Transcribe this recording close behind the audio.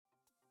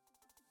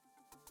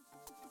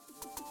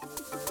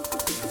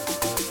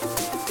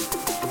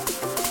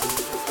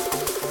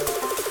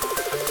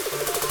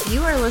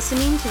are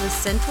listening to the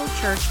Central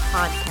Church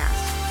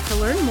podcast. To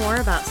learn more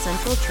about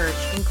Central Church,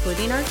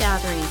 including our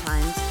gathering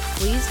times,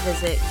 please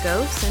visit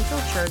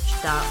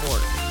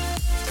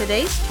gocentralchurch.org.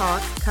 Today's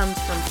talk comes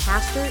from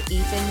Pastor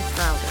Ethan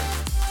Crowder.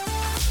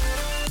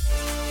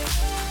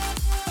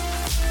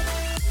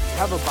 If you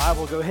have a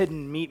Bible, go ahead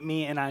and meet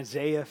me in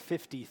Isaiah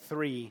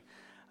 53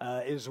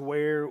 is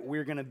where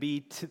we're going to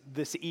be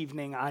this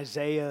evening,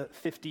 Isaiah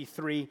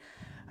 53.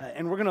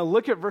 And we're going to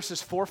look at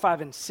verses 4,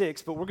 5, and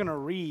 6, but we're going to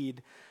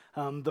read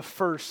the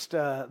first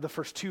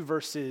two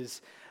verses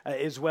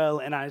as well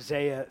in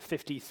Isaiah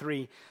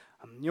 53.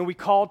 We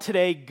call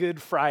today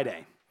Good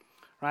Friday,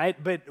 right?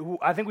 But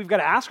I think we've got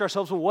to ask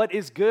ourselves, well, what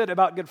is good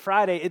about Good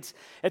Friday?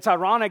 It's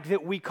ironic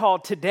that we call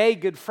today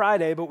Good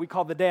Friday, but we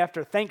call the day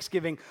after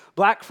Thanksgiving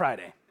Black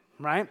Friday,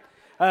 right?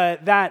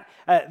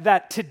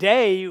 That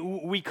today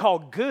we call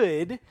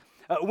good,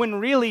 when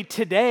really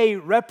today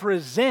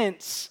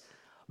represents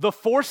the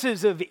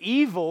forces of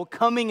evil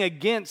coming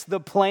against the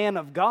plan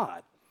of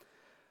God.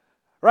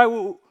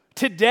 Right?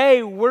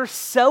 Today we're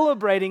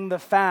celebrating the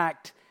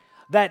fact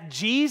that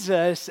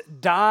Jesus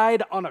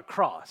died on a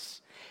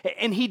cross.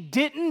 And he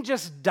didn't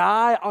just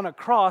die on a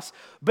cross,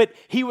 but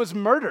he was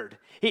murdered.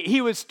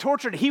 He was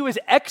tortured. He was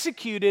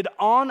executed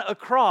on a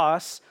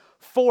cross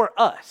for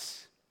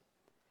us.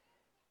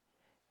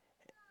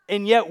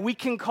 And yet we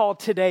can call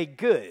today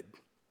good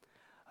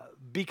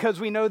because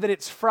we know that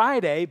it's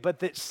Friday, but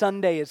that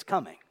Sunday is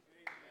coming.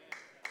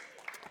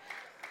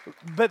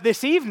 But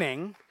this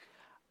evening,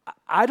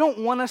 I don't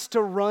want us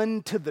to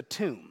run to the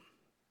tomb.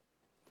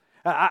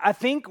 I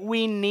think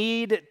we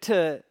need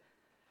to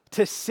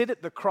sit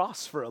at the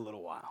cross for a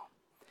little while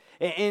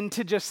and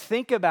to just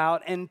think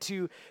about and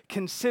to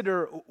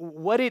consider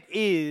what it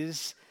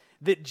is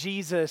that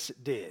Jesus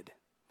did.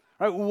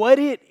 Right? What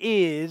it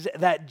is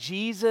that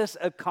Jesus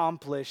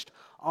accomplished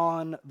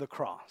on the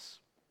cross.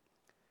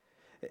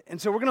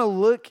 And so we're going to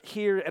look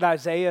here at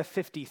Isaiah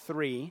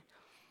 53,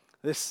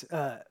 this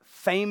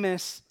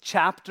famous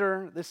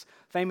chapter, this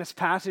famous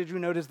passage we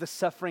know as the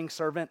suffering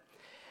servant.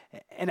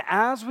 And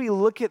as we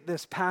look at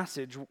this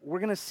passage, we're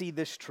going to see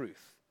this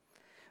truth,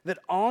 that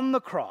on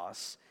the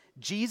cross,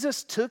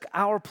 Jesus took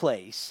our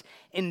place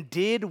and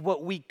did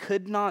what we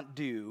could not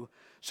do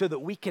so that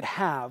we could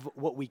have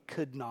what we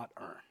could not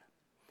earn.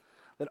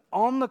 That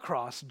on the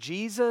cross,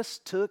 Jesus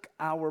took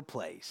our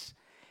place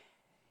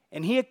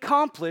and he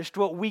accomplished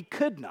what we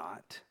could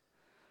not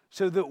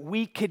so that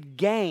we could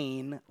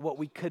gain what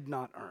we could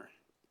not earn.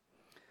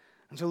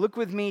 And so look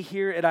with me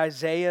here at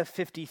Isaiah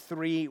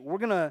 53. We're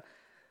going to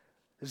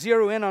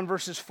zero in on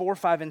verses 4,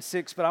 5, and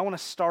 6, but I want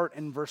to start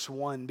in verse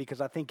 1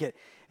 because I think it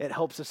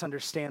helps us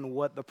understand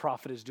what the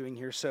prophet is doing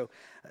here. So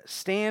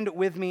stand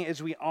with me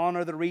as we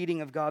honor the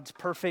reading of God's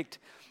perfect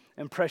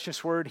and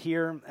precious word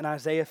here in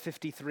Isaiah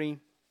 53.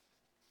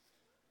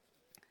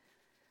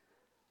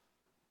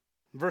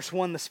 Verse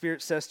 1, the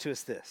Spirit says to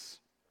us this: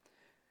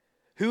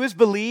 "Who has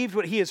believed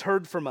what he has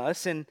heard from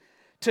us, and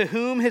to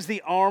whom has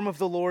the arm of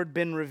the Lord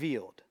been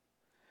revealed?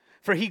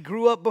 For he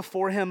grew up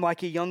before him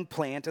like a young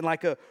plant and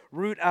like a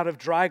root out of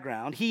dry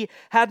ground. He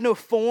had no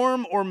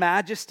form or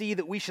majesty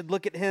that we should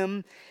look at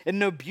him, and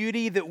no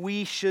beauty that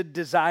we should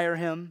desire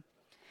him.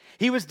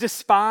 He was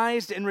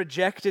despised and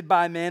rejected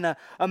by men,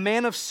 a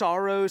man of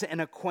sorrows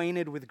and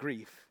acquainted with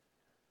grief.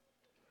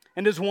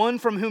 And as one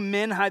from whom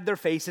men hide their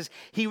faces,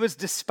 he was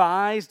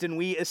despised, and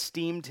we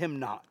esteemed him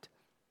not.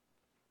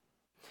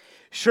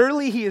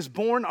 Surely he has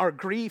borne our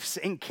griefs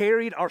and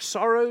carried our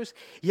sorrows,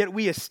 yet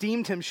we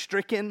esteemed him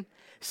stricken,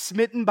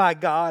 smitten by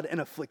God,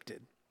 and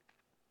afflicted.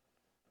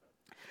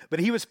 But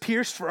he was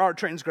pierced for our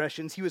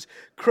transgressions, he was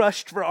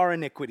crushed for our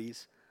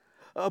iniquities.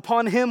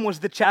 Upon him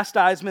was the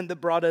chastisement that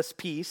brought us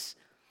peace,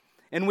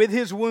 and with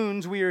his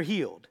wounds we are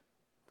healed.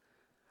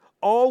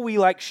 All we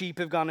like sheep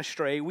have gone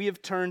astray. We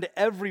have turned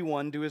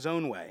everyone to his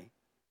own way.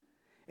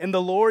 And the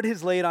Lord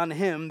has laid on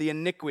him the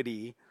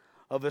iniquity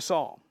of us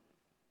all."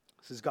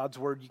 This is God's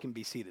word. You can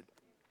be seated.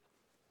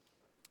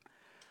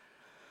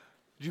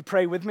 Would you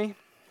pray with me?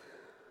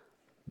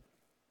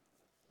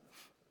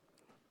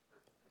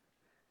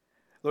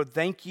 Lord,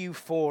 thank you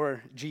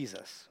for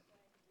Jesus.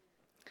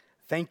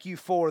 Thank you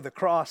for the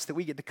cross that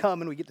we get to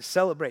come and we get to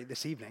celebrate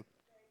this evening.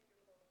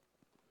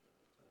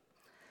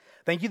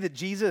 Thank you that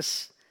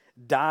Jesus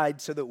died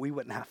so that we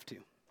wouldn't have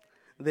to.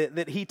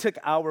 That he took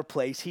our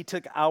place, he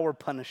took our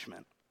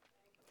punishment.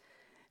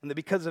 And that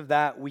because of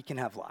that, we can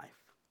have life.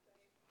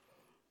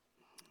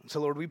 And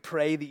so Lord, we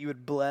pray that you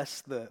would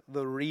bless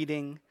the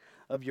reading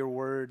of your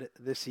word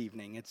this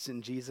evening. It's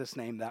in Jesus'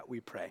 name that we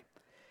pray.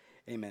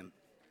 Amen.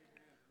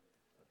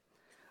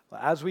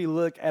 Well, as we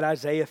look at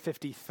Isaiah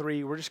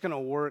 53, we're just going to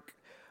work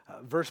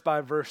verse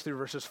by verse through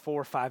verses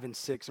 4, 5, and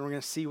 6. And we're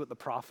going to see what the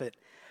prophet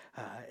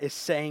is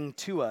saying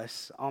to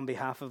us on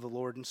behalf of the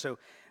Lord. And so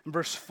in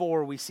verse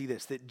 4, we see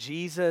this, that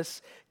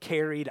Jesus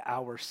carried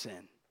our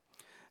sin.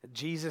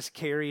 Jesus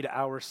carried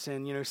our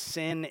sin. You know,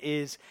 sin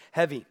is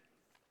heavy.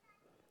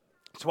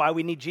 That's why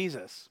we need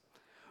Jesus.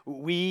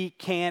 We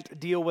can't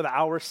deal with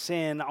our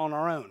sin on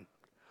our own.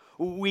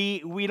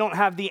 we don't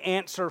have the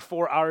answer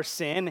for our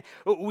sin.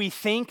 We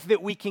think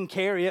that we can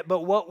carry it,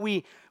 but what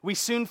we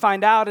soon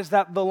find out is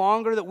that the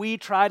longer that we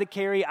try to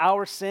carry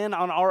our sin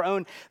on our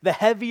own, the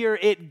heavier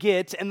it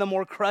gets and the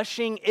more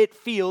crushing it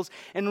feels,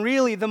 and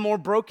really the more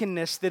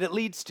brokenness that it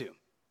leads to.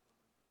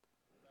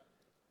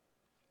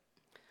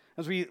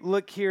 As we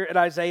look here at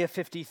Isaiah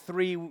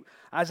 53,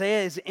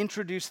 Isaiah has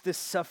introduced this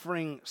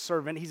suffering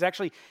servant. He's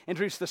actually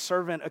introduced the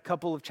servant a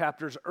couple of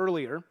chapters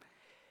earlier.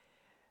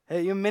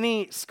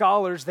 Many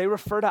scholars, they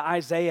refer to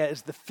Isaiah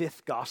as the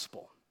fifth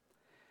gospel.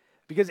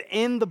 Because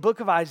in the book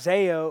of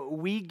Isaiah,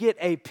 we get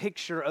a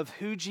picture of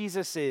who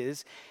Jesus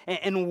is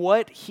and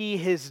what he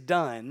has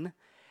done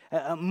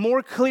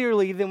more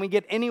clearly than we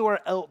get anywhere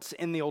else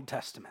in the Old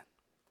Testament.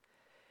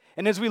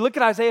 And as we look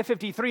at Isaiah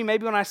 53,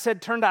 maybe when I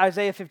said turn to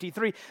Isaiah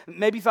 53,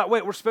 maybe you thought,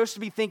 wait, we're supposed to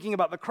be thinking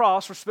about the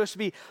cross. We're supposed to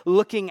be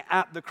looking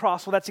at the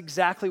cross. Well, that's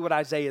exactly what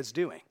Isaiah is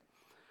doing.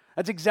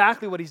 That's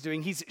exactly what he's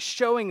doing. He's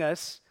showing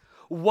us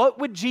what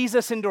would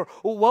Jesus endure?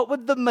 What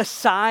would the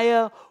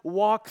Messiah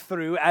walk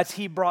through as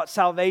he brought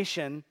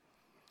salvation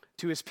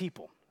to his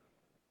people?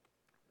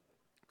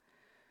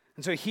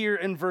 And so here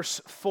in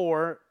verse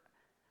 4,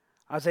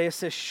 Isaiah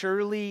says,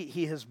 surely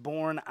he has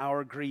borne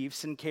our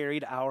griefs and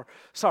carried our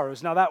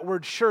sorrows. Now that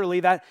word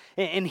surely, that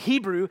in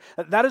Hebrew,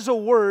 that is a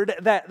word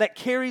that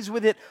carries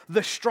with it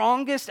the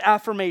strongest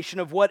affirmation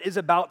of what is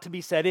about to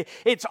be said.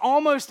 It's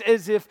almost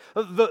as if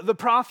the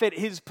prophet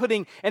is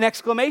putting an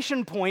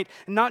exclamation point,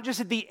 not just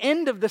at the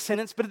end of the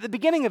sentence, but at the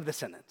beginning of the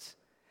sentence.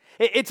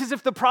 It's as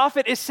if the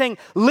prophet is saying,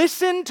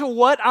 listen to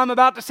what I'm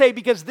about to say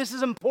because this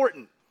is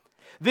important.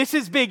 This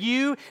is big.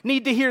 You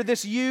need to hear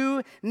this.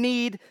 You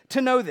need to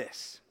know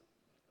this.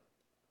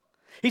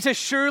 He says,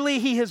 surely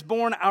he has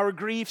borne our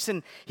griefs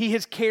and he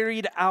has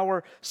carried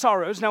our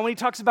sorrows. Now, when he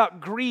talks about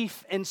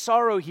grief and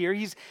sorrow here,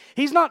 he's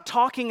not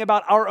talking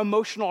about our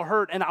emotional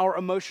hurt and our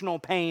emotional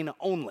pain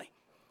only.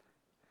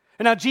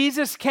 And now,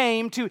 Jesus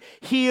came to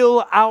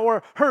heal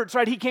our hurts,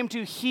 right? He came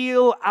to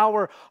heal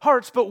our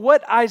hearts. But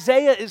what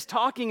Isaiah is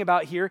talking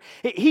about here,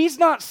 he's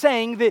not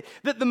saying that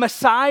the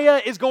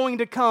Messiah is going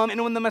to come,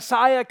 and when the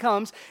Messiah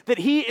comes, that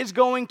he is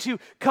going to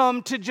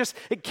come to just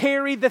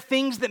carry the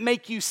things that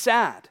make you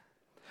sad,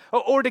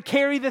 or to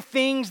carry the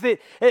things that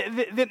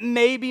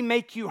maybe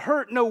make you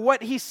hurt. No,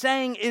 what he's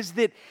saying is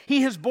that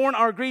he has borne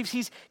our griefs.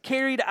 He's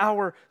carried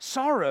our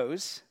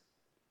sorrows.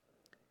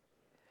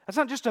 That's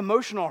not just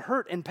emotional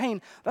hurt and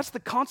pain. That's the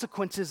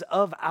consequences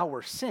of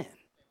our sin.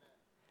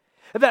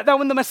 That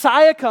when the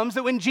Messiah comes,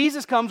 that when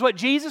Jesus comes, what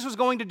Jesus was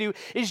going to do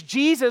is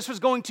Jesus was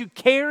going to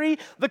carry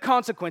the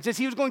consequences.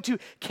 He was going to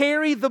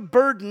carry the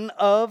burden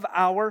of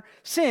our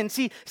sin.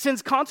 See,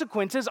 sin's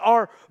consequences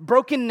are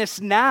brokenness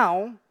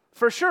now,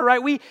 for sure,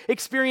 right? We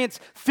experience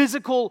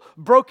physical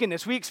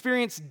brokenness. We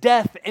experience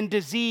death and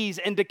disease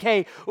and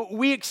decay.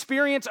 We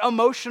experience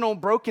emotional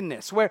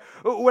brokenness where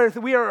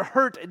we are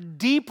hurt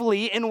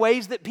deeply in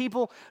ways that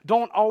people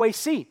don't always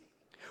see.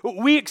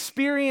 We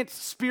experience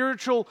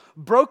spiritual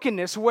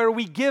brokenness where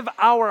we give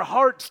our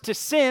hearts to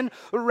sin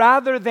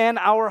rather than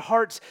our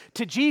hearts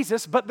to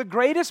Jesus. But the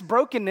greatest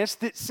brokenness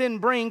that sin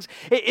brings,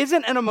 it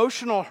isn't an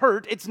emotional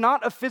hurt. It's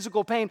not a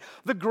physical pain.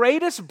 The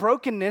greatest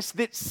brokenness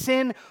that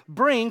sin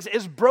brings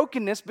is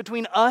brokenness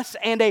between us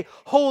and a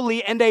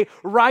holy and a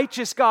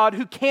righteous God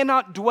who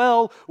cannot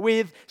dwell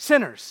with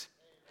sinners.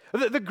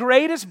 The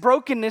greatest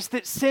brokenness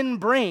that sin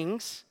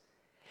brings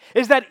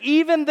is that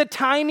even the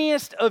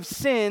tiniest of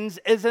sins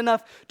is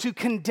enough to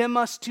condemn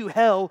us to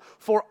hell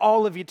for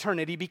all of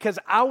eternity, because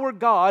our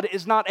God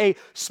is not a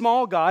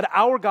small God.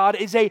 Our God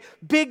is a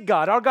big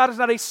God. Our God is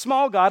not a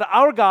small God.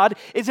 Our God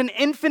is an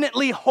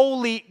infinitely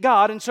holy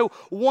God. And so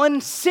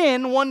one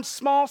sin, one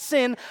small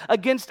sin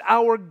against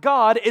our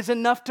God is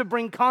enough to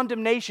bring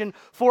condemnation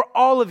for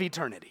all of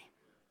eternity.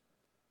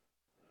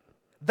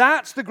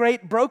 That's the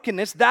great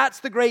brokenness. That's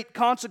the great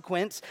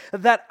consequence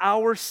that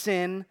our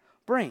sin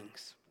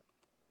brings.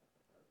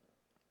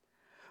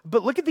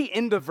 But look at the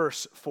end of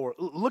verse 4.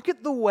 Look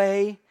at the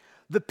way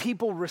the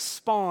people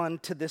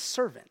respond to this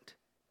servant.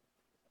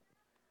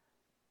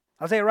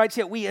 Isaiah writes,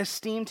 yet we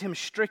esteemed him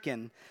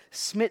stricken,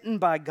 smitten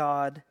by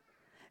God,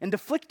 and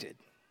afflicted.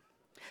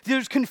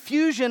 There's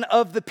confusion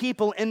of the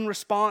people in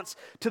response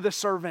to the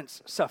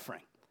servant's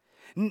suffering.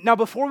 Now,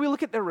 before we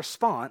look at their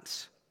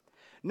response,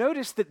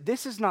 notice that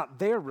this is not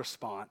their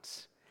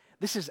response.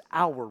 This is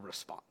our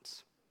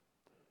response.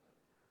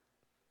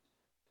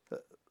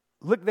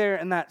 Look there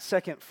in that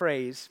second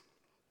phrase.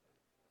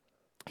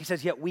 He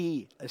says, yet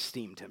we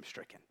esteemed him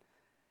stricken.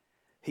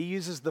 He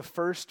uses the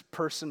first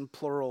person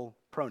plural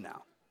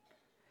pronoun.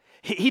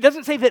 He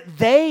doesn't say that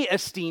they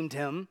esteemed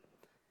him.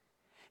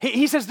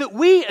 He says that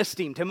we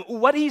esteemed him.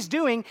 What he's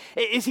doing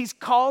is he's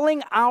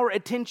calling our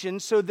attention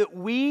so that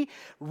we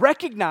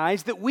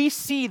recognize, that we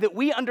see, that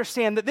we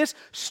understand that this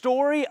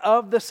story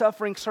of the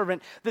suffering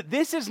servant, that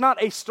this is not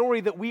a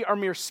story that we are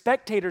mere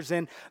spectators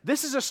in.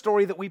 This is a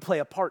story that we play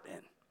a part in.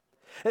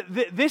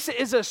 This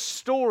is a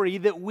story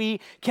that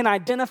we can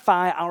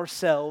identify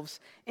ourselves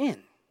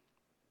in.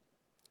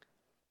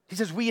 He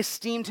says, we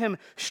esteemed him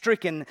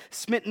stricken,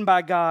 smitten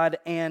by God,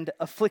 and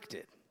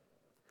afflicted.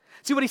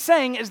 See, what he's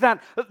saying is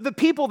that the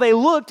people, they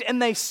looked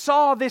and they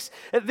saw this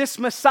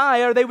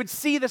Messiah, or they would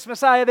see this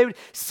Messiah, they would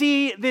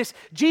see this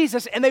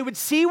Jesus, and they would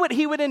see what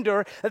he would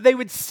endure, they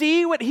would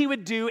see what he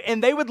would do,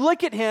 and they would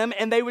look at him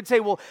and they would say,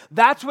 well,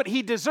 that's what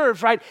he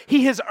deserves, right?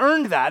 He has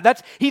earned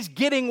that. He's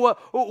getting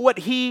what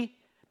he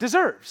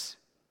deserves.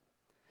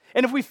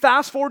 And if we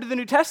fast forward to the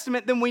New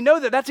Testament, then we know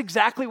that that's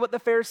exactly what the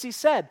Pharisees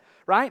said,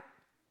 right?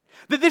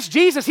 That this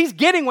Jesus, he's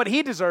getting what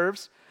he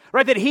deserves.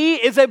 Right, that he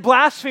is a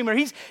blasphemer.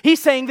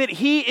 He's saying that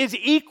he is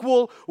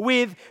equal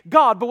with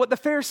God. But what the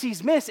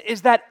Pharisees miss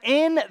is that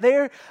in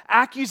their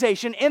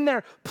accusation, in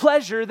their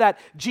pleasure that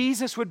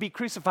Jesus would be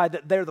crucified,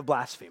 that they're the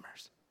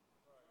blasphemers.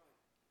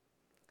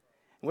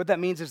 And what that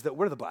means is that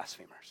we're the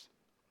blasphemers.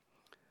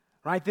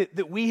 Right,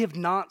 that we have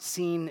not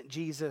seen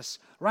Jesus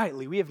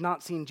rightly. We have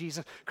not seen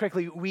Jesus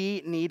correctly.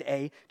 We need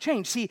a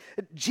change. See,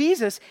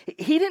 Jesus,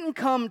 he didn't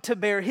come to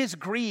bear his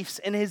griefs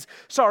and his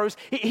sorrows.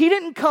 He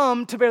didn't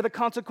come to bear the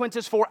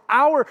consequences for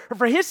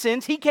his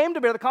sins. He came to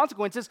bear the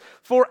consequences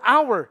for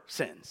our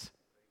sins.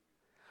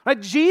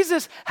 Right?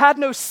 Jesus had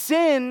no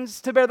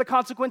sins to bear the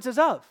consequences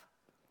of.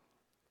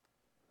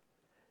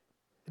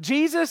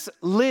 Jesus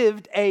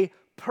lived a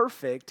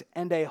perfect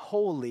and a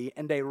holy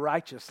and a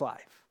righteous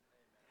life.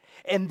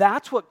 And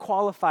that's what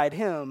qualified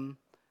him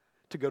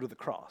to go to the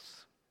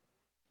cross.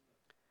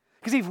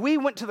 Because if we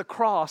went to the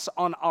cross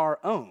on our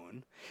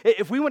own,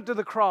 if we went to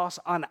the cross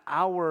on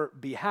our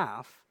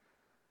behalf,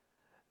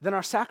 then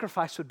our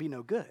sacrifice would be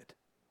no good,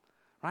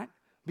 right?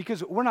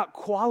 Because we're not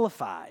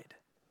qualified.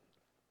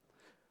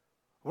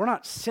 We're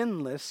not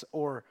sinless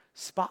or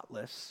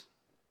spotless.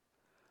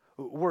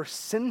 We're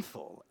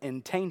sinful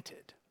and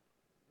tainted.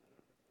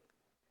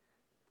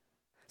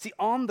 See,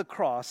 on the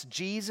cross,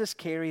 Jesus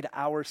carried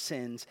our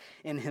sins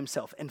in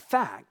himself. In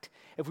fact,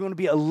 if we want to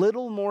be a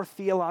little more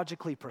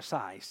theologically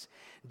precise,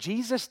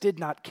 Jesus did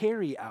not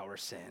carry our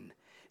sin.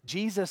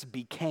 Jesus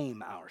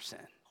became our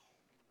sin.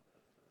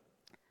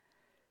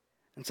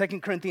 In 2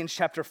 Corinthians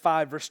chapter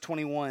 5, verse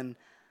 21,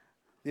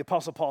 the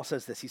Apostle Paul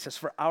says this. He says,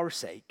 "For our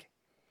sake,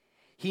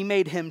 he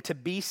made him to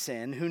be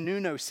sin who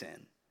knew no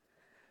sin,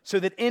 so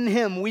that in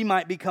him we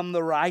might become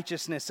the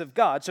righteousness of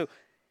God." So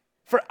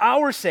for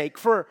our sake,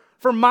 for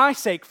my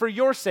sake, for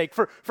your sake,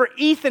 for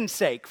Ethan's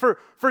sake,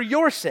 for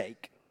your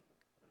sake,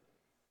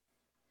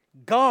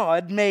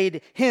 God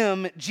made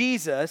him,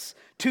 Jesus,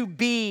 to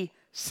be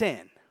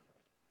sin.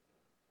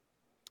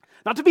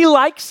 Not to be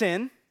like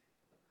sin,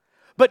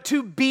 but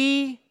to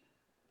be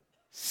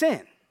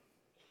sin.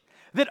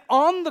 That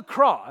on the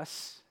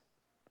cross,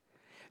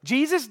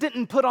 Jesus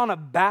didn't put on a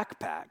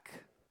backpack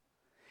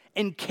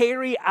and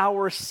carry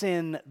our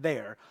sin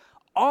there.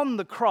 On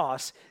the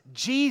cross,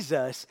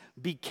 Jesus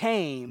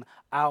became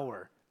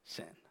our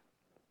sin.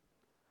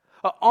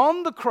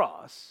 On the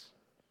cross,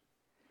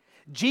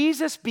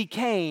 Jesus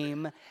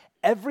became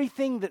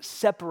everything that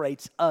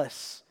separates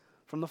us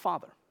from the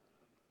Father.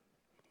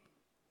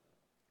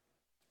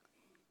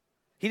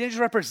 He didn't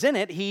just represent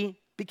it, he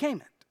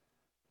became it.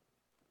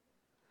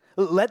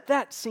 Let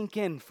that sink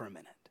in for a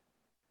minute.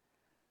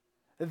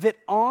 That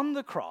on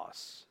the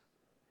cross,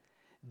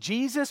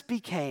 Jesus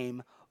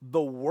became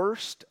the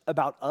worst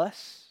about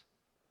us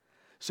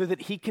so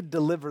that he could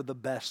deliver the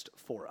best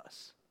for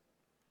us.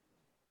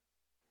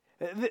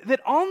 That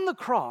on the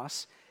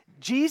cross,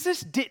 Jesus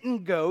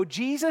didn't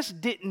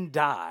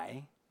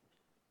die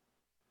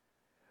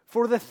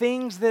for the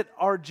things that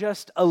are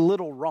just a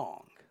little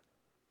wrong.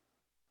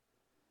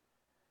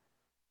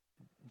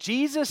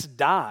 Jesus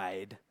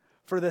died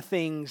for the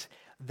things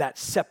that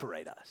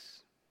separate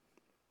us.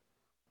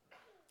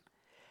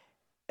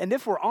 And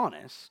if we're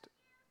honest,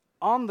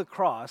 on the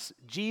cross,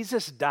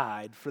 Jesus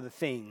died for the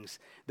things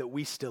that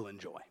we still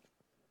enjoy.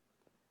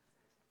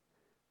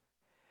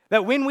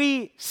 That when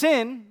we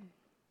sin,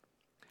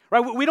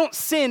 right, we don't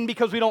sin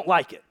because we don't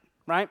like it,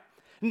 right?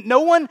 No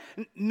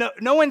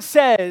one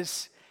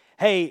says,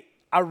 "Hey,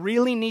 I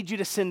really need you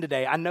to sin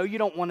today. I know you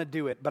don't want to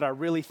do it, but I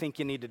really think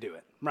you need to do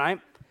it,"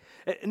 right?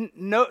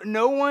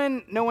 No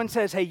one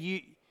says, "Hey,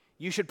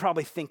 you should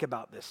probably think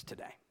about this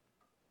today."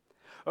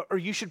 Or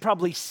you should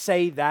probably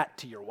say that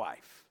to your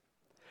wife.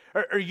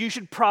 Or you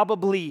should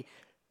probably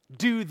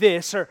do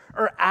this or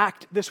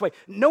act this way.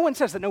 No one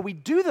says that. No, we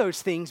do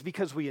those things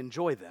because we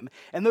enjoy them.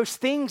 And those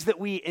things that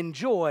we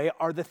enjoy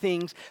are the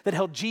things that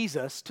held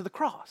Jesus to the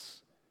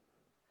cross.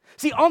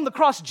 See, on the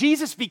cross,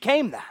 Jesus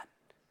became that.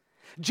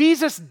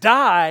 Jesus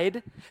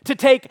died to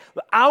take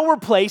our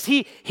place.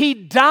 He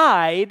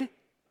died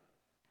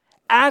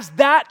as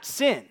that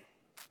sin.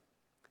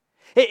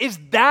 It is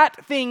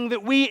that thing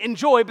that we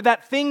enjoy, but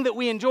that thing that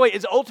we enjoy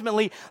is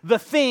ultimately the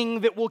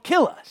thing that will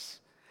kill us.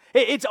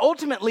 It's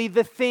ultimately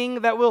the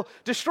thing that will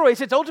destroy us.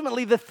 It's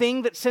ultimately the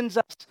thing that sends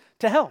us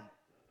to hell.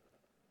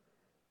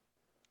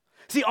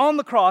 See, on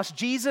the cross,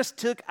 Jesus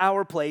took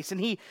our place,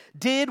 and he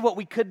did what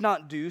we could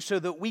not do so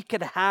that we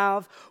could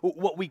have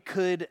what we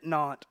could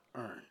not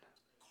earn.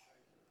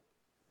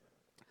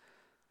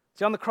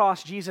 See, on the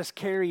cross, Jesus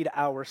carried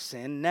our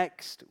sin.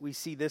 Next, we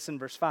see this in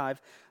verse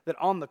 5, that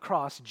on the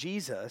cross,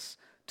 Jesus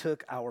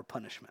took our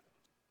punishment.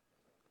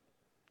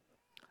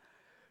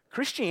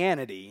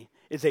 Christianity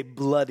is a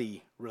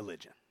bloody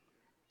religion.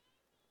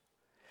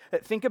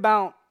 Think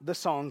about the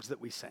songs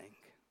that we sing.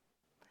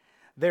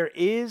 There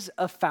is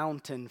a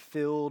fountain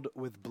filled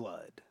with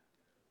blood.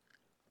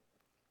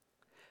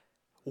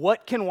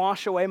 What can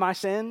wash away my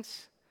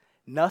sins?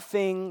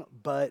 Nothing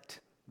but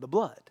the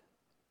blood.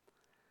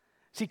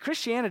 See,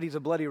 Christianity is a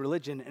bloody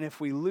religion, and if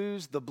we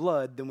lose the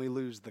blood, then we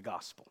lose the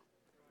gospel.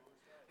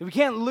 If we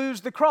can't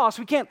lose the cross,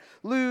 we can't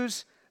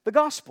lose the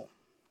gospel.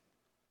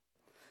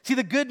 See,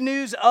 the good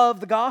news of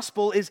the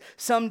gospel is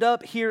summed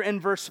up here in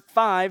verse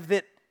 5,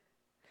 that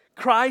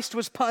Christ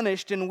was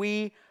punished and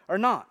we are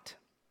not.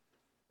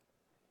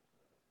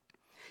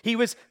 He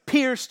was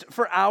pierced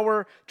for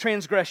our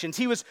transgressions.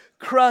 He was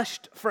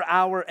crushed for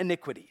our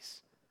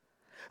iniquities.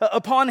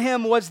 Upon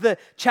him was the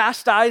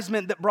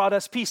chastisement that brought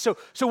us peace.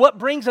 So what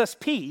brings us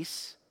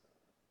peace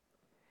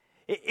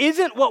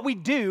isn't what we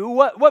do.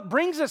 What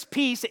brings us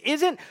peace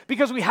isn't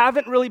because we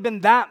haven't really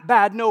been that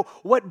bad. No,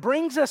 what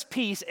brings us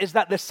peace is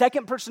that the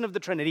second person of the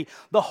Trinity,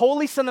 the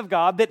Holy Son of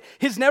God, that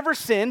has never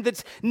sinned,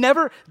 that's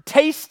never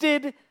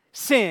tasted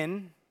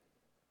sin,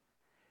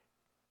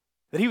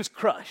 that he was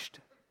crushed.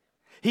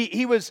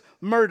 He was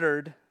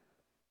murdered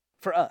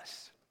for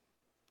us.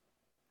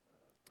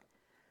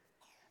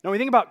 Now, when we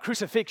think about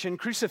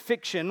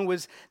crucifixion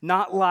was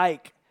not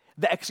like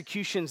the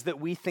executions that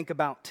we think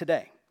about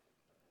today.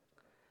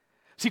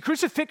 See,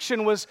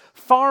 crucifixion was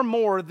far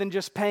more than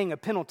just paying a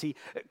penalty.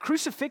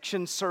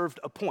 Crucifixion served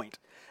a point.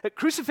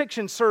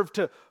 Crucifixion served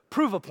to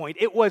prove a point.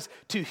 It was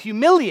to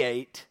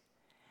humiliate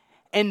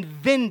and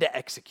then to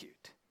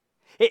execute.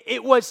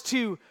 It was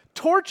to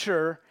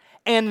torture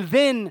and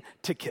then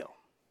to kill.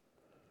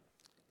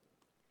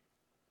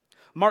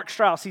 Mark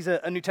Strauss, he's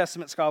a New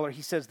Testament scholar,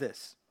 he says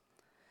this.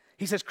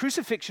 He says,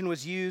 crucifixion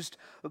was used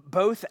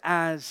both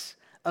as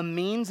a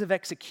means of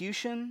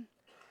execution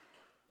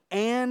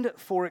and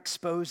for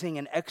exposing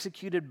an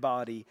executed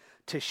body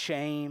to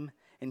shame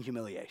and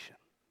humiliation.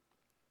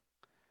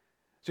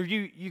 So if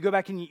you go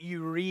back and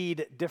you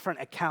read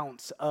different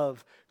accounts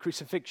of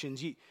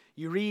crucifixions,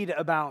 you read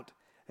about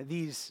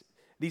these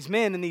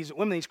men and these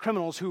women, these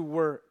criminals who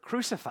were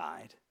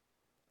crucified.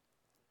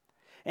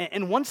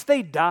 And once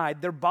they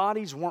died, their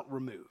bodies weren't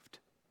removed.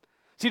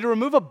 See, to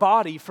remove a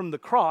body from the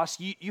cross,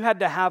 you had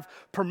to have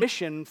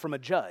permission from a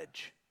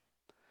judge.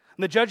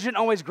 And the judge didn't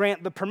always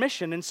grant the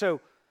permission, and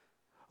so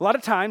a lot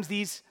of times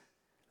these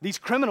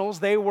criminals,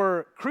 they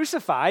were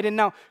crucified, and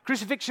now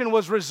crucifixion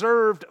was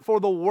reserved for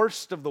the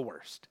worst of the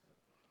worst.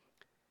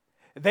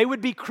 They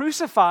would be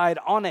crucified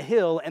on a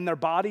hill, and their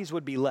bodies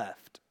would be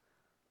left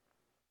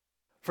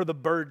for the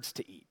birds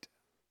to eat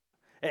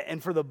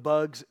and for the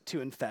bugs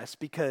to infest,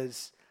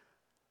 because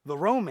the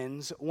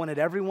Romans wanted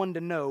everyone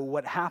to know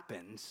what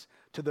happens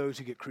to those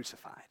who get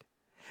crucified.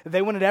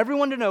 They wanted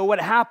everyone to know what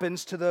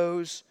happens to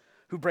those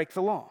who break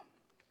the law.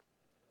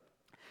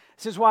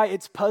 This is why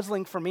it's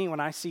puzzling for me when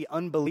I see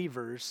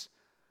unbelievers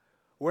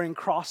wearing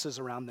crosses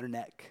around their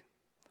neck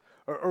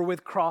or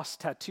with cross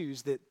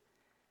tattoos,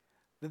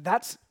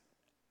 that's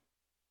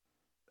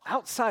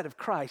outside of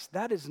Christ.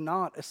 That is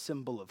not a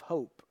symbol of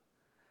hope.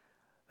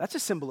 That's a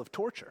symbol of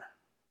torture.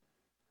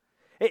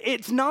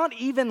 It's not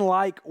even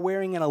like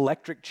wearing an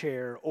electric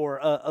chair or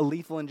a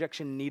lethal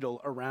injection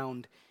needle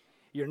around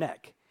your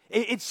neck.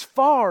 It's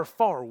far,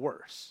 far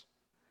worse.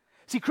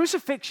 See,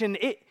 crucifixion,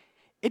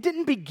 it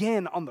didn't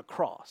begin on the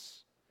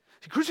cross.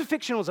 See,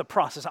 crucifixion was a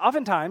process.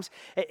 Oftentimes,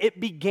 it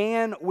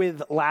began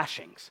with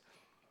lashings.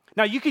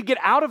 Now, you could get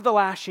out of the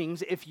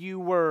lashings if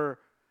you were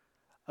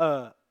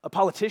a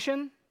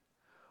politician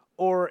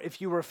or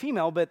if you were a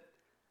female, but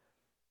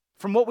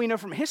from what we know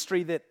from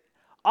history, that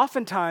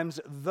oftentimes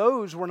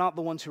those were not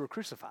the ones who were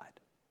crucified.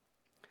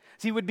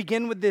 See, it would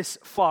begin with this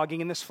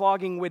flogging, and this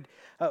flogging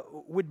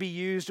would be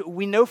used.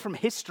 We know from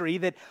history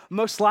that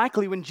most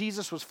likely when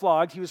Jesus was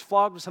flogged, he was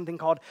flogged with something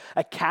called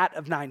a cat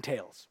of nine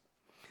tails.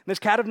 And this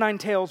cat of nine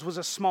tails was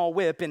a small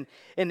whip, and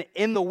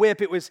in the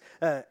whip it was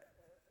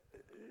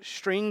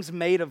strings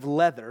made of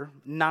leather,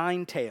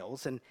 9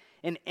 tails, and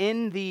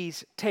in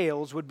these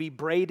tails would be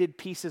braided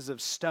pieces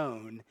of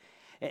stone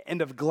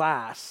and of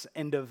glass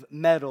and of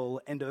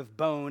metal and of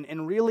bone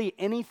and really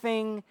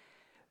anything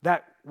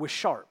that was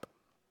sharp.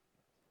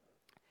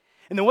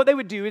 And then what they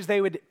would do is they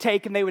would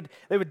take and they would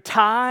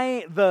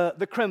tie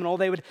the criminal,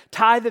 they would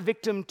tie the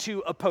victim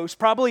to a post,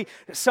 probably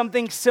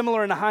something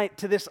similar in height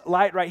to this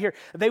light right here.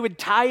 They would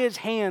tie his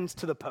hands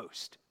to the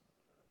post.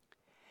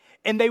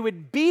 And they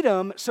would beat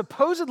him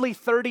supposedly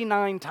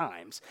 39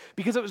 times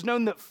because it was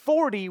known that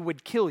 40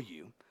 would kill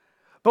you.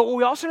 But what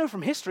we also know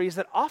from history is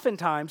that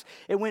oftentimes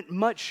it went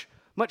much,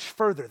 much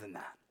further than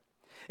that.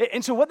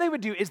 And so what they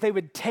would do is they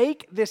would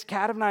take this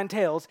cat of nine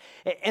tails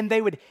and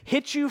they would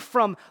hit you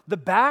from the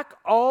back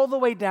all the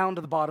way down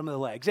to the bottom of the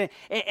legs.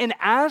 And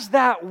as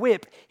that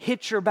whip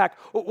hits your back,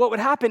 what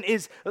would happen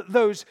is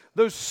those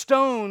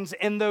stones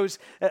and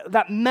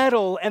that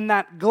metal and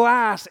that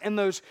glass and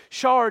those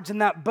shards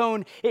and that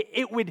bone,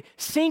 it would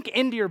sink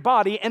into your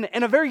body.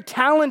 And a very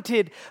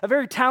talented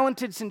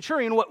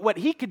centurion, what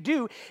he could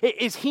do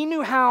is he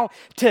knew how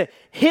to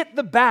hit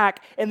the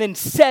back and then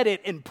set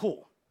it and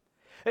pull.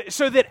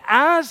 So that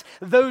as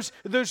those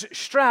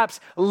straps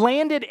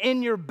landed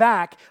in your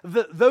back,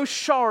 those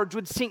shards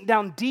would sink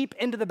down deep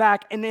into the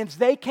back, and as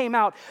they came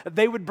out,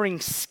 they would bring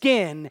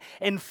skin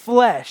and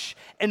flesh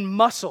and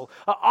muscle.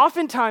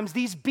 Oftentimes,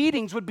 these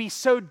beatings would be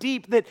so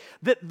deep that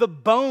the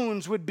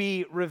bones would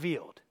be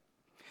revealed.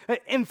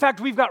 In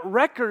fact, we've got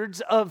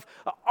records of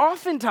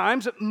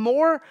oftentimes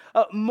more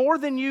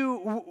than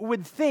you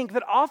would think,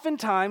 that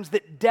oftentimes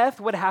that death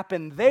would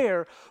happen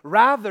there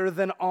rather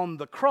than on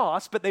the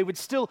cross, but they would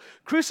still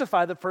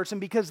crucify the person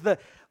because the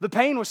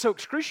pain was so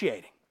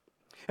excruciating.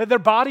 Their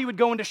body would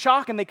go into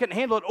shock and they couldn't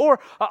handle it, or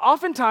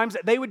oftentimes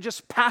they would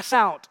just pass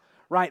out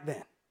right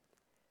then.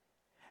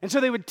 And so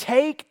they would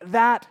take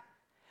that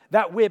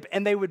whip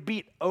and they would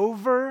beat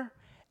over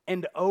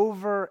and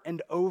over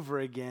and over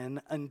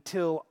again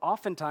until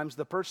oftentimes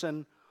the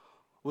person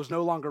was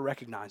no longer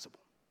recognizable.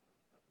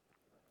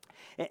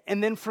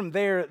 And then from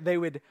there, they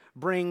would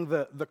bring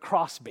the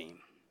crossbeam.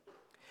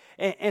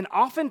 And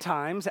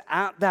oftentimes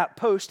at that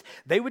post,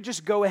 they would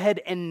just go ahead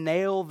and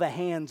nail the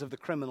hands of the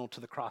criminal to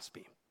the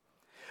crossbeam.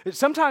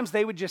 Sometimes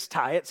they would just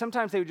tie it.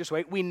 Sometimes they would just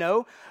wait. We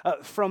know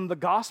from the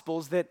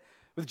Gospels that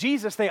with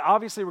Jesus, they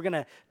obviously were going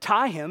to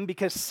tie him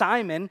because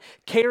Simon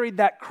carried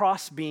that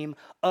crossbeam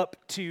up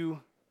to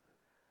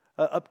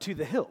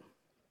the hill.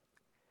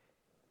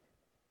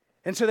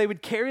 And so they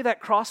would carry that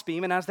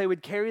crossbeam, and as they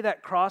would carry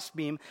that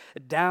crossbeam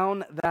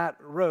down that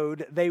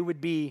road, they would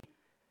be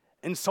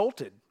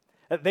insulted.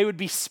 They would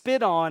be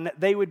spit on.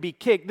 They would be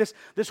kicked.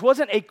 This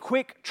wasn't a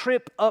quick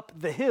trip up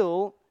the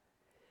hill.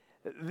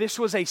 This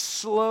was a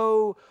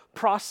slow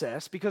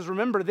process because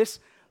remember, this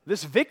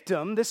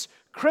victim, this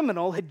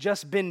criminal, had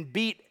just been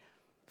beat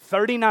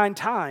 39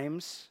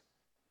 times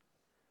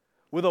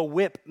with a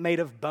whip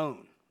made of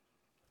bone.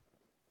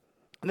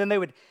 And then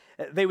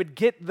they would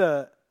get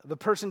the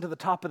person to the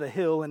top of the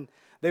hill and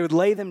they would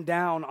lay them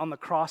down on the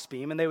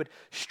crossbeam and they would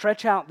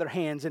stretch out their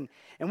hands. And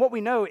what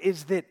we know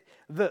is that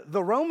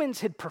the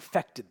Romans had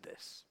perfected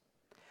this.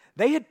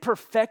 They had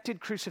perfected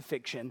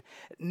crucifixion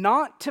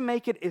not to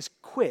make it as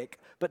quick,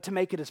 but to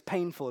make it as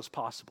painful as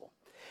possible.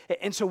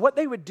 And so what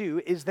they would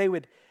do is they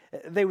would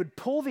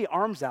pull the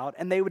arms out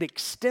and they would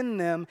extend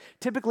them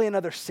typically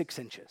another 6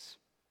 inches.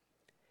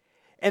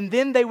 And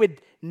then they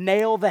would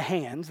nail the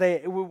hands,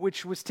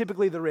 which was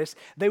typically the wrist.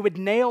 They would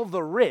nail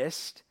the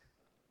wrist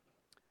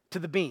to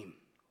the beam.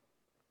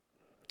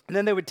 And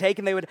then they would take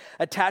and they would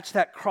attach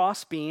that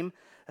cross beam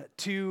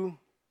to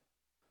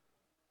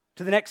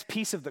the next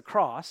piece of the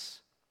cross.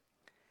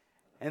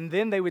 And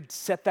then they would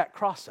set that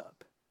cross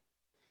up.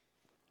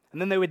 And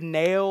then they would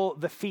nail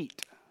the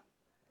feet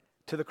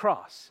to the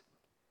cross.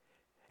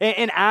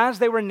 And as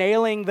they were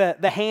nailing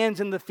the hands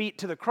and the feet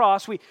to the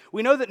cross, we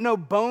know that no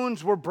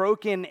bones were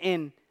broken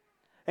in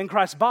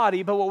Christ's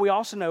body, but what we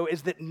also know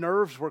is that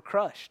nerves were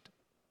crushed.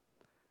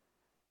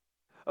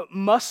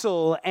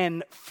 Muscle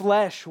and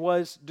flesh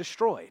was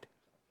destroyed.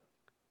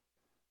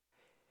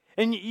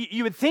 And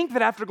you would think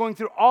that after going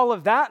through all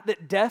of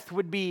that death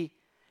would be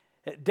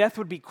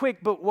quick,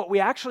 but what we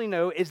actually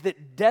know is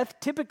that death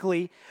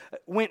typically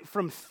went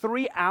from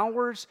 3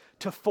 hours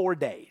to 4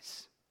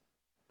 days.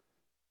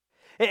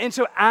 And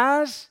so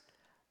as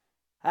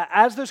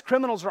those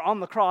criminals are on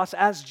the cross,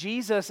 as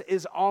Jesus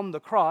is on the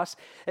cross,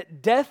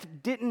 death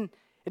didn't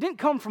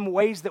come from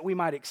ways that we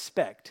might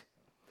expect.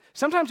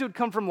 Sometimes it would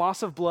come from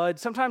loss of blood.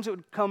 Sometimes it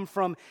would come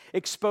from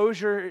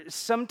exposure.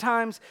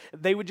 Sometimes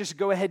they would just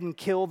go ahead and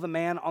kill the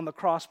man on the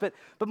cross. But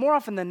more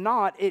often than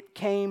not, it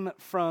came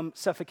from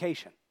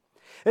suffocation.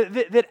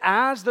 That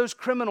as those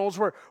criminals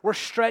were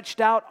stretched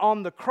out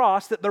on the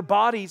cross, that their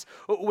bodies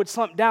would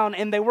slump down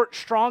and they weren't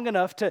strong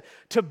enough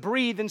to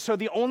breathe. And so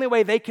the only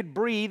way they could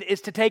breathe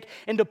is to take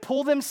and to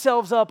pull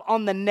themselves up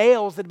on the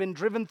nails that had been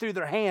driven through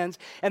their hands.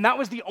 And that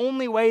was the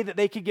only way that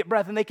they could get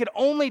breath. And they could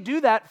only do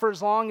that for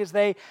as long as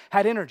they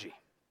had energy.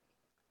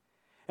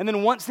 And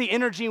then once the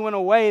energy went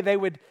away, they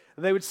would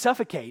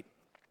suffocate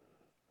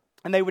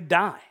and they would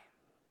die.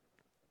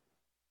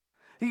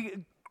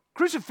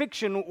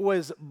 Crucifixion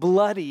was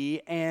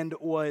bloody and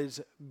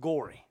was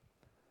gory.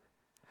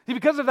 See,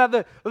 because of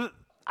that,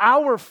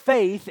 our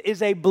faith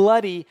is a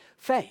bloody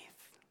faith.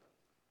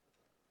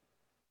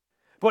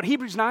 What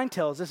Hebrews 9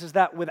 tells us is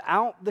that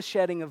without the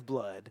shedding of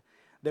blood,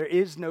 there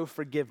is no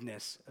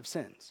forgiveness of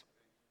sins.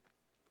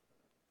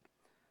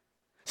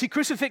 See,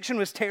 crucifixion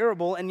was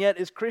terrible, and yet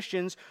as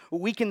Christians,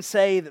 we can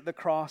say that the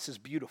cross is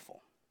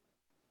beautiful.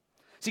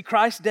 See,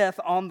 Christ's death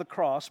on the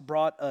cross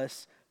brought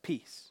us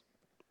peace.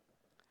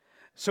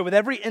 So with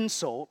every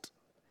insult,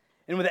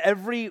 and with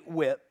every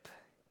whip,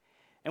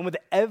 and with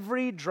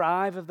every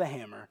drive of the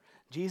hammer,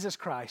 Jesus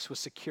Christ was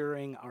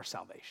securing our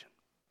salvation.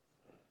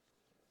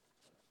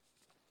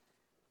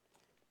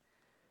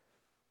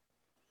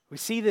 We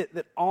see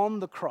that on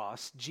the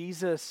cross,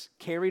 Jesus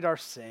carried our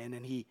sin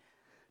and he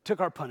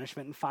took our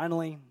punishment. And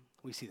finally,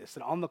 we see this,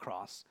 that on the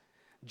cross,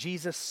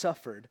 Jesus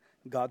suffered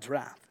God's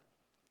wrath.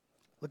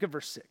 Look at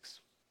verse 6.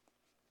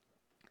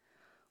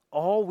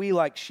 All we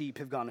like sheep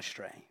have gone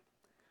astray.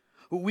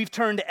 We've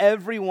turned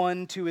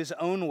everyone to his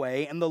own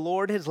way, and the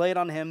Lord has laid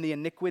on him the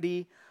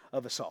iniquity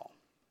of us all.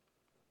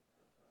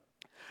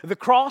 The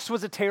cross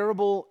was a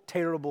terrible,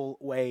 terrible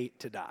way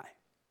to die.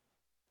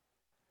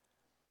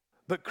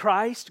 But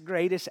Christ's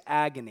greatest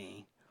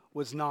agony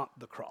was not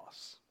the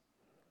cross.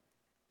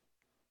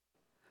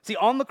 See,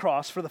 on the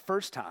cross, for the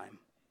first time,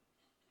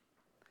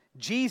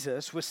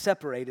 Jesus was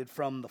separated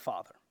from the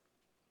Father.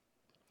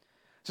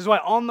 This is why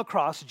on the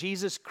cross,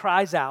 Jesus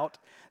cries out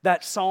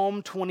that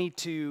Psalm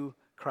 22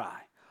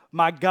 cry.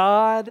 My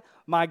God,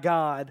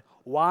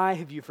 why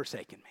have you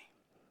forsaken me?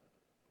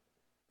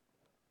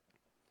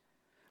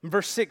 In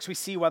verse 6, we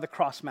see why the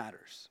cross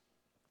matters.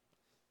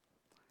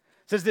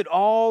 It says that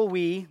all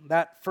we,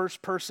 that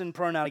first person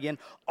pronoun again,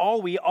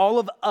 all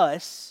of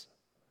us,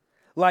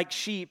 like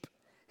sheep,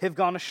 have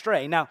gone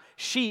astray. Now,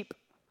 sheep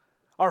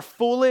are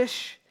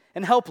foolish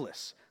and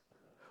helpless.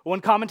 One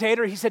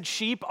commentator, he said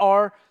sheep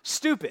are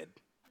stupid.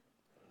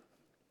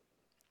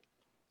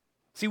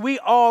 See, we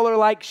all are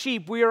like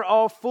sheep. We are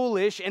all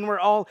foolish and we're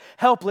all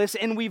helpless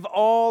and we've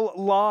all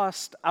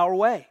lost our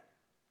way.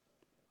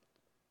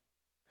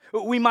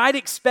 We might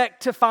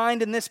expect to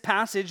find in this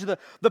passage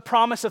the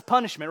promise of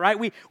punishment, right?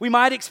 We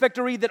might expect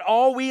to read that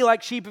all we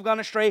like sheep have gone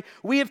astray.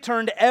 We have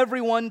turned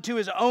everyone to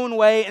his own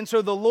way, and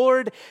so the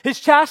Lord has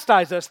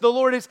chastised us. The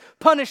Lord has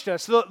punished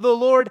us. The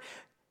Lord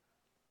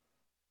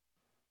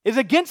is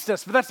against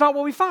us, but that's not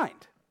what we find.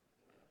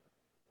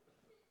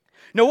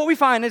 No, what we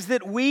find is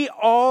that we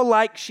all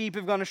like sheep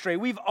have gone astray.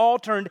 We've all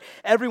turned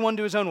everyone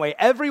to his own way.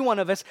 Every one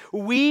of us,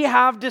 we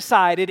have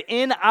decided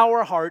in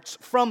our hearts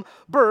from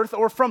birth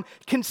or from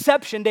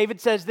conception, David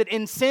says that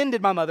in sin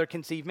did my mother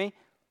conceive me.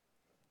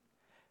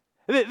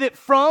 That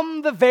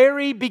from the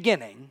very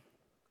beginning,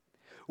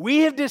 we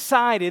have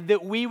decided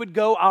that we would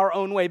go our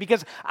own way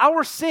because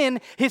our sin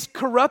has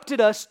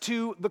corrupted us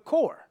to the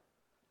core.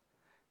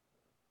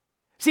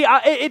 See,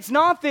 it's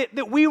not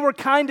that we were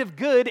kind of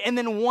good and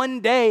then one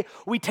day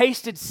we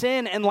tasted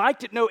sin and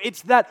liked it. No,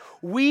 it's that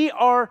we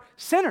are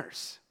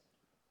sinners.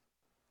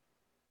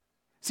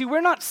 See,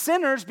 we're not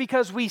sinners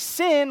because we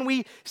sin.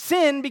 We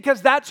sin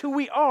because that's who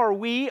we are.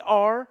 We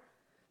are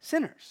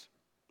sinners.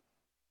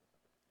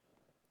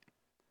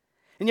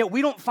 And yet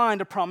we don't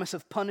find a promise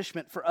of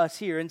punishment for us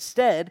here.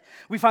 Instead,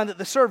 we find that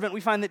the servant, we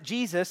find that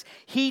Jesus,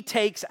 he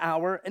takes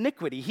our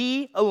iniquity.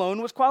 He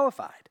alone was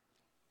qualified.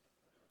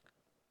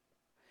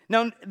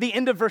 Now, the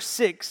end of verse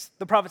 6,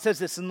 the prophet says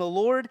this, and the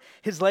Lord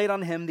has laid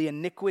on him the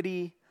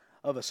iniquity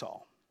of us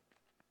all.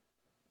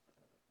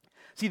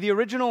 See, the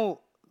original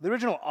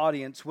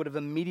audience would have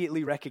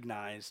immediately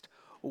recognized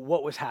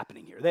what was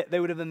happening here.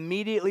 They would have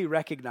immediately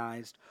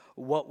recognized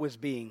what was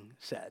being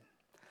said.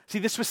 See,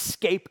 this was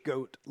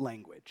scapegoat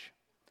language.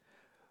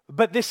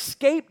 But this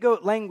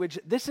scapegoat language,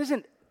 this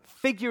isn't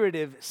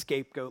figurative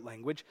scapegoat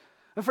language.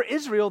 And for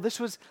Israel, this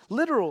was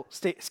literal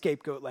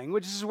scapegoat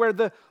language. This is where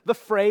the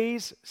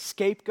phrase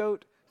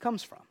scapegoat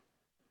comes from.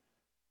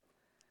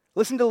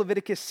 Listen to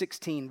Leviticus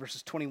 16,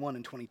 verses 21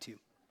 and 22.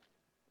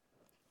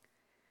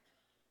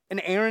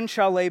 And Aaron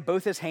shall lay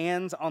both his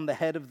hands on the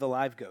head of the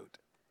live goat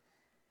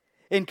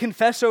and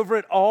confess over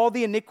it all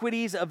the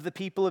iniquities of the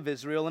people of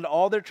Israel and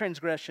all their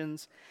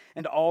transgressions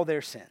and all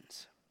their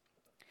sins.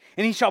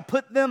 And he shall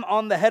put them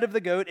on the head of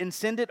the goat and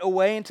send it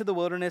away into the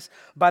wilderness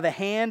by the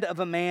hand of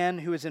a man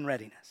who is in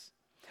readiness.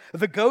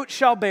 The goat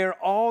shall bear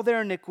all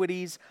their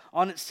iniquities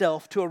on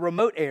itself to a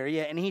remote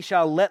area, and he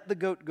shall let the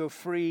goat go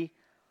free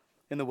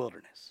in the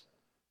wilderness.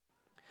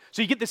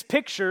 So you get this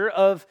picture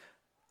of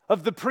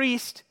the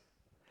priest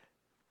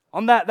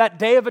on that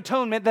day of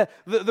atonement,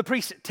 the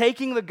priest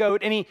taking the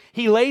goat, and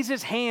he lays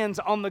his hands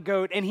on the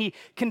goat, and he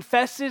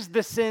confesses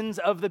the sins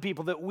of the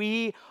people, that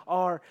we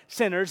are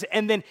sinners,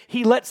 and then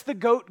he lets the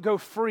goat go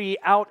free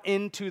out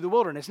into the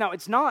wilderness. Now,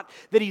 it's not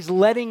that he's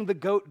letting the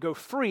goat go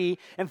free.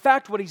 In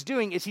fact, what he's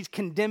doing is he's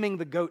condemning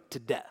the goat to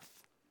death.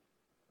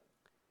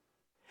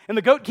 And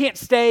the goat can't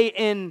stay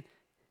in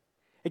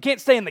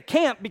the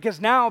camp because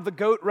now the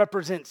goat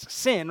represents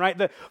sin, right?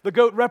 The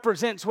goat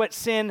represents what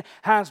sin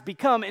has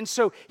become. And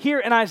so here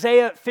in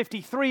Isaiah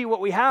 53,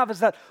 what we have is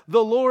that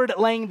the Lord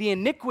laying the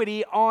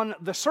iniquity on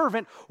the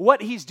servant.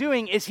 What he's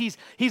doing is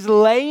he's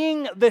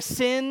laying the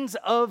sins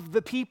of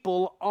the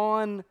people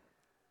on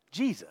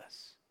Jesus.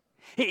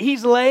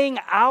 He's laying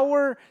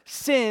our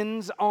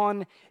sins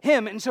on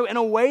him. And so in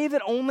a way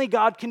that only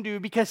God can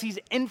do, because he's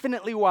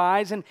infinitely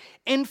wise and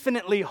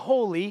infinitely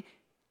holy,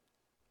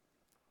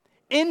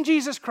 in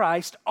Jesus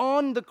Christ,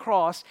 on the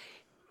cross,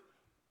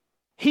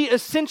 he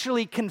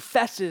essentially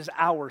confesses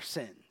our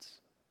sins.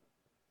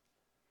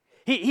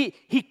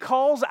 He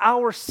calls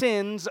our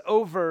sins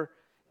over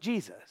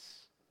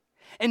Jesus.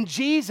 And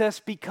Jesus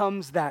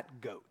becomes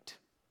that goat.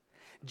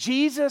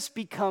 Jesus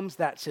becomes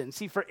that sin.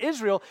 See, for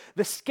Israel,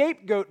 the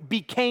scapegoat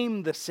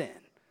became the sin.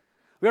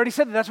 We already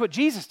said that that's what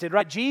Jesus did,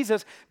 right?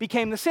 Jesus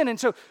became the sin. And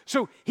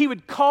so he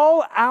would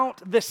call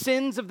out the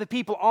sins of the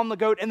people on the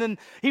goat, and then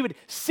he would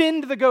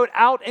send the goat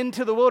out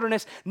into the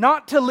wilderness,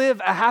 not to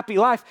live a happy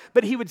life,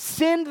 but he would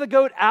send the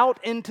goat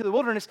out into the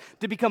wilderness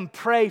to become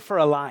prey for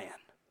a lion.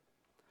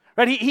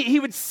 Right? He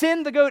would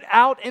send the goat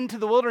out into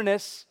the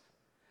wilderness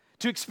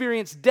to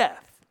experience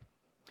death.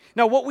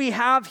 Now, what we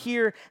have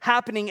here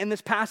happening in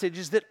this passage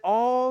is that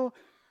all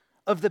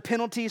of the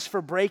penalties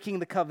for breaking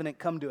the covenant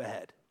come to a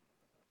head.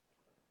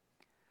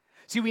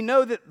 See, we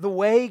know that the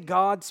way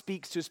God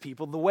speaks to his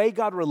people, the way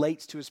God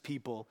relates to his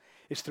people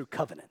is through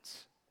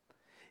covenants.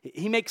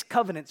 He makes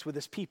covenants with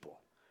his people,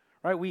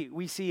 right?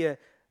 We see a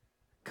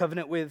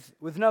covenant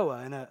with Noah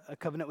and a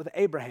covenant with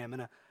Abraham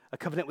and a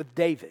covenant with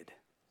David.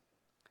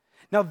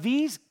 Now,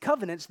 these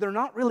covenants, they're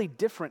not really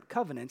different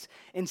covenants.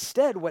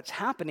 Instead, what's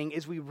happening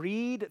as we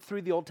read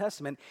through the Old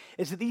Testament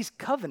is that these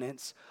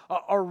covenants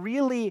are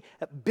really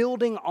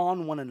building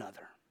on one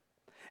another.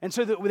 And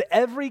so that with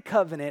every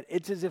covenant,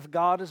 it's as if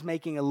God is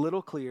making a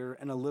little clearer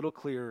and a little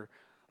clearer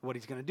what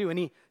he's going to do. And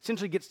he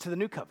essentially gets to the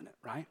new covenant,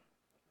 right?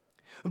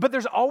 But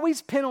there's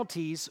always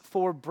penalties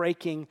for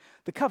breaking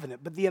the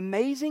covenant. But the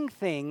amazing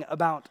thing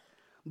about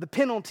the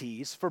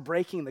penalties for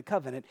breaking the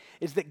covenant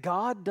is that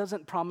God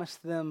doesn't promise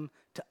them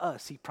to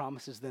us. He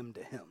promises them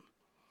to him,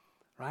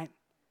 right?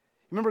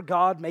 Remember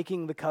God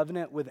making the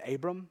covenant with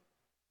Abram?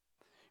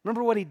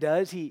 Remember what he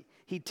does? He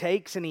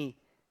takes and he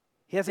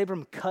has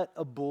Abram cut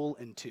a bull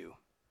in two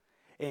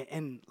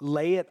and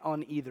lay it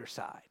on either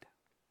side.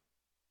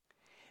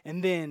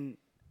 And then,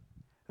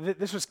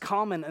 this was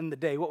common in the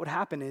day. What would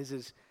happen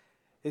is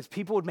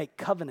people would make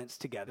covenants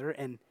together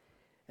and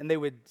they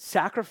would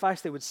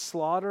sacrifice, they would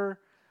slaughter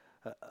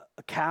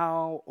a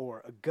cow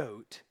or a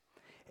goat.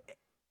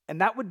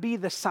 And that would be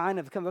the sign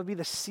of the covenant, that would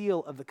be the seal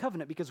of the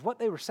covenant, because what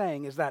they were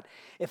saying is that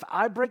if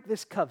I break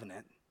this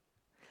covenant,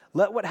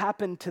 let what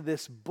happened to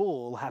this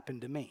bull happen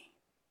to me.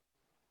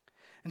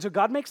 And so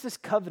God makes this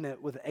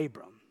covenant with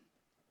Abram.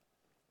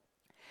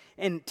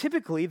 And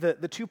typically,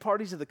 the two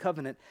parties of the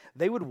covenant,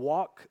 they would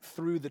walk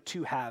through the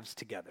two halves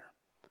together.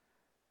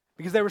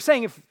 Because they were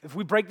saying, if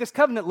we break this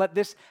covenant, let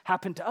this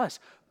happen to us.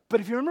 But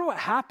if you remember what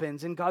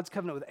happens in God's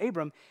covenant with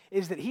Abram,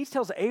 is that he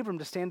tells Abram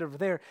to stand over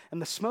there,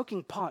 and the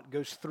smoking pot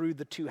goes through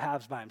the two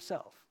halves by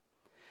himself.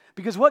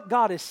 Because what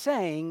God is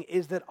saying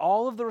is that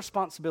all of the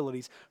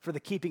responsibilities for the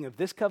keeping of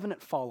this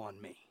covenant fall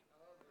on me.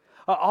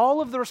 All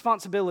of the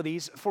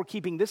responsibilities for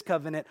keeping this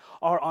covenant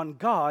are on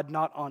God,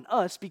 not on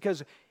us,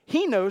 because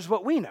he knows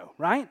what we know,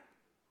 right?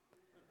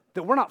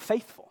 That we're not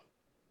faithful.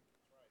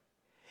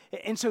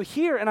 And so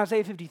here in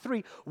Isaiah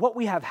 53, what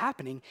we have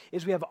happening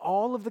is we have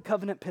all of the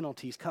covenant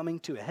penalties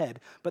coming to a head,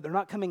 but they're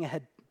not coming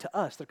ahead to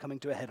us, they're coming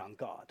to a head on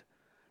God.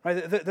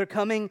 Right? They're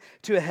coming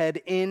to a head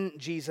in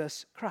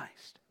Jesus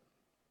Christ.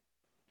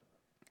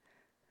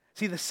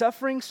 See, the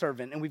suffering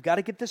servant, and we've got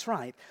to get this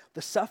right,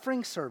 the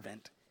suffering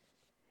servant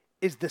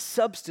is the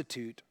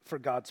substitute for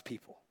God's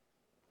people.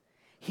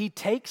 He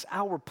takes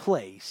our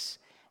place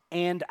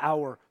and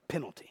our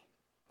penalty.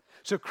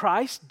 So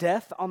Christ's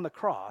death on the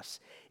cross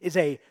is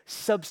a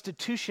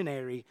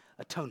substitutionary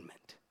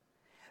atonement.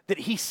 That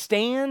he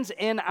stands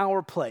in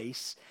our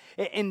place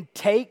and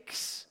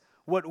takes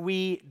what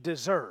we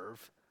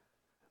deserve,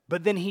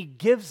 but then he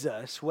gives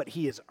us what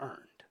he has earned.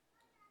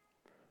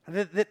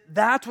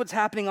 That's what's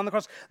happening on the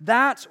cross.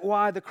 That's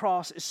why the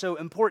cross is so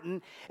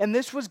important. And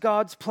this was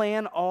God's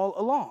plan all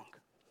along.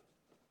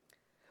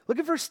 Look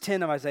at verse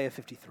 10 of Isaiah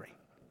 53.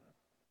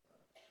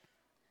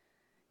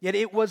 Yet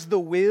it was the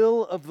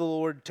will of the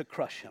Lord to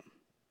crush him.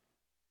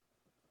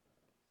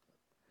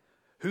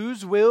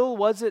 Whose will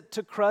was it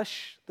to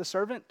crush the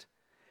servant?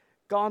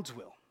 God's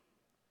will.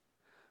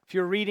 If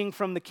you're reading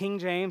from the King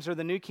James or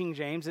the New King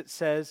James, it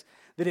says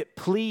that it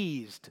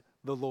pleased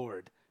the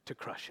Lord to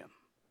crush him.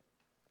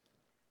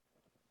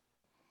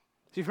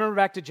 So if you remember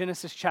back to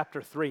Genesis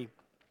chapter 3,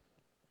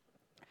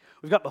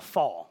 we've got the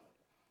fall.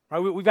 Right?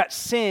 We've got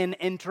sin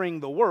entering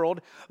the world,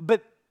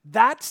 but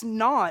that's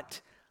not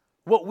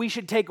what we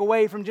should take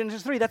away from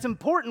Genesis 3. That's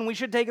important, we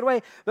should take it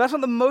away, but that's not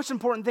the most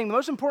important thing. The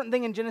most important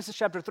thing in Genesis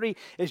chapter 3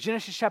 is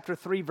Genesis chapter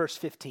 3, verse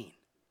 15.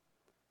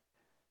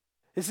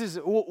 This is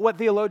what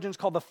theologians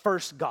call the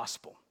first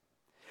gospel.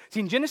 See,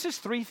 in Genesis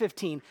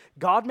 3:15,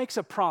 God makes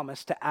a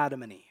promise to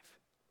Adam and Eve.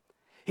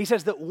 He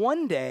says that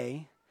one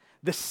day,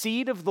 the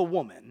seed of the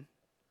woman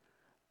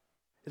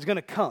is going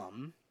to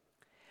come,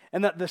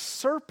 and that the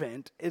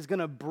serpent is going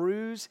to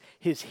bruise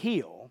his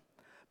heel,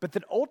 but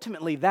that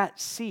ultimately that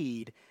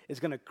seed is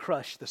going to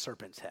crush the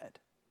serpent's head.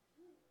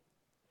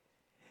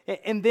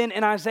 And then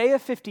in Isaiah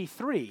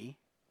 53,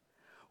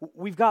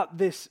 we've got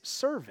this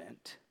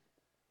servant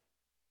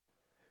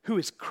who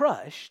is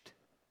crushed,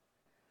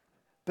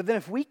 but then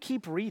if we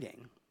keep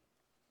reading,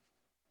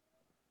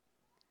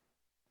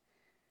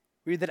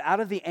 we read that out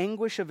of the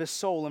anguish of his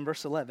soul in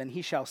verse 11,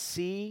 he shall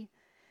see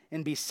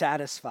and be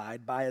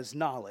satisfied by his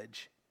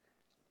knowledge.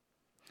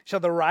 Shall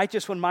the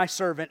righteous one, my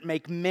servant,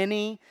 make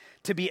many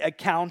to be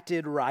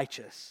accounted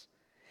righteous,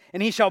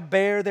 and he shall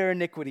bear their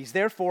iniquities.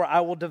 Therefore I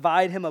will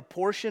divide him a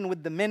portion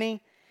with the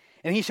many,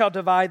 and he shall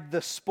divide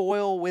the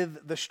spoil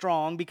with the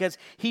strong, because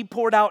he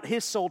poured out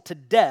his soul to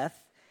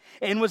death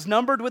and was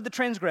numbered with the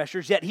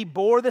transgressors, yet he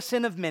bore the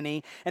sin of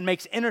many and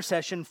makes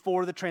intercession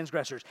for the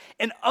transgressors.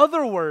 In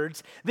other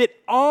words, that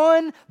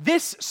on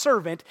this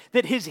servant,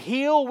 that his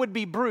heel would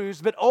be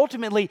bruised, but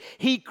ultimately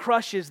he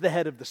crushes the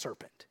head of the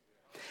serpent.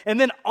 And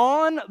then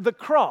on the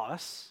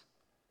cross,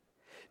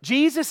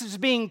 Jesus is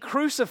being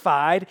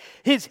crucified,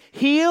 his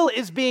heel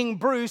is being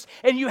bruised,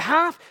 and you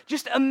have,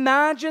 just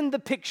imagine the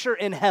picture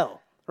in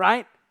hell,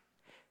 right?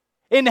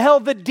 In hell,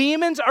 the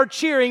demons are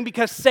cheering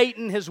because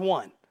Satan has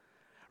won.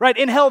 Right?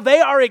 In hell,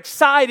 they are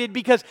excited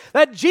because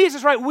that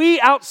Jesus, right,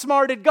 we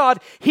outsmarted God.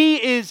 He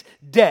is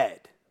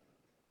dead.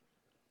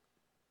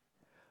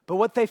 But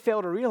what they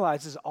fail to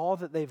realize is all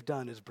that they've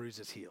done is bruise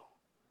his heel.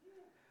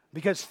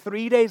 Because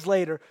 3 days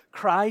later,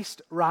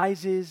 Christ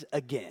rises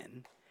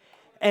again.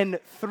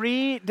 And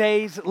 3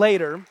 days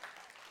later,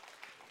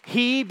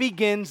 he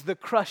begins the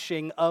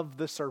crushing of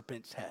the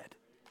serpent's head.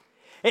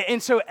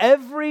 And so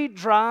every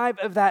drive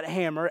of that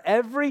hammer,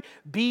 every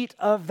beat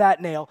of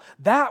that nail,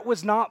 that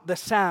was not the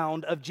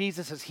sound of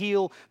Jesus'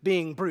 heel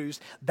being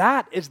bruised.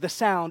 That is the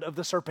sound of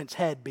the serpent's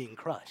head being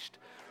crushed.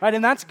 Right?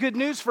 And that's good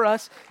news for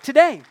us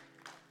today.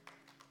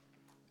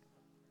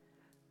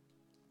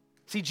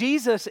 See,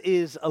 Jesus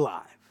is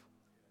alive.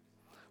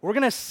 We're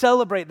going to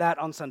celebrate that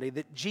on Sunday,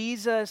 that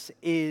Jesus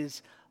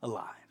is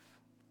alive.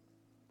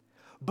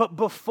 But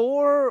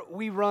before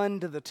we run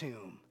to the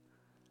tomb,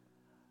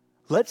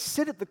 let's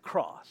sit at the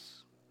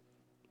cross.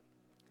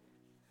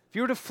 If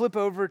you were to flip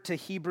over to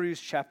Hebrews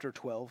chapter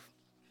 12,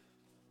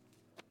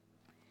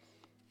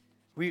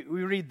 we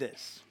read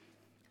this.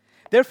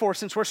 Therefore,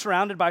 since we're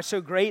surrounded by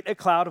so great a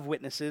cloud of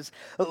witnesses,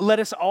 let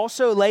us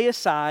also lay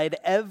aside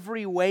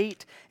every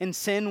weight and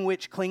sin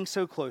which clings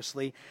so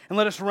closely, and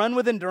let us run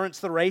with endurance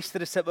the race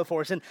that is set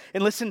before us. And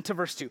listen to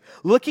verse 2.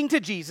 Looking to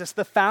Jesus,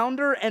 the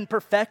founder and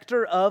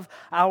perfecter of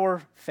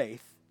our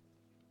faith,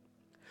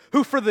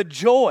 who for the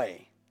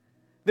joy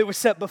that was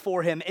set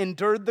before him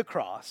endured the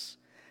cross,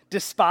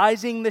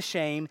 despising the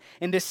shame,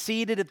 and is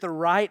seated at the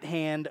right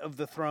hand of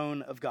the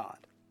throne of God.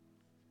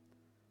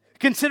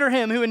 Consider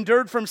him who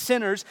endured from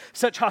sinners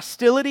such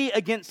hostility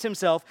against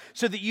himself,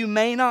 so that you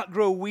may not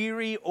grow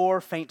weary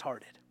or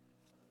faint-hearted.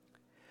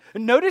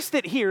 Notice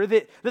that here,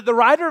 that the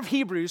writer of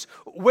Hebrews,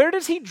 where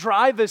does he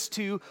drive us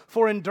to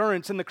for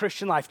endurance in the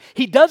Christian life?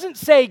 He doesn't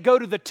say go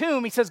to the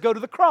tomb, he says go to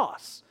the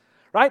cross,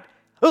 right?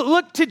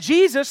 Look to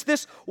Jesus,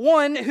 this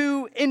one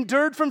who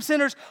endured from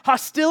sinners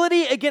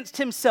hostility against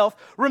himself.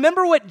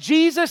 Remember what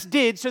Jesus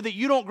did so that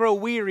you don't grow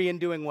weary in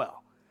doing well.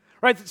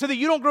 Right, so that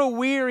you don't grow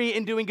weary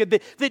in doing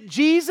good. That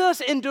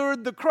Jesus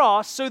endured the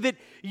cross so that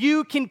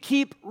you can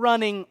keep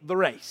running the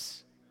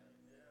race.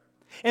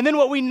 And then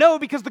what we know,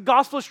 because the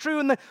gospel is true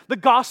and the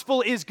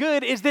gospel is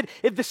good, is that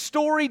if the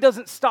story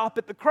doesn't stop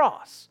at the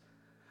cross.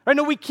 Right?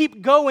 No, we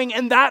keep going,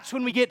 and that's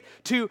when we get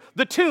to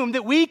the tomb,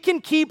 that we can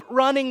keep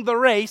running the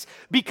race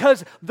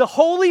because the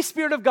Holy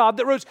Spirit of God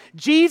that rose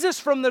Jesus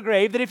from the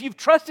grave, that if you've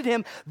trusted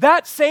him,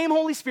 that same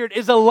Holy Spirit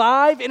is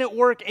alive and at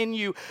work in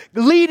you,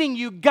 leading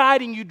you,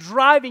 guiding you,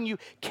 driving you,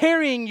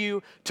 carrying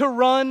you to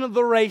run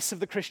the race of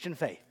the Christian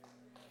faith.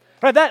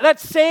 Right? That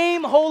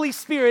same Holy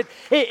Spirit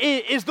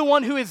is the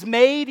one who has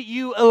made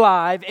you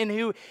alive and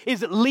who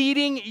is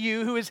leading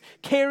you, who is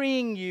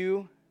carrying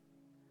you.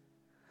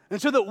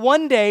 And so that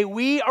one day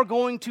we are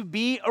going to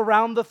be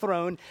around the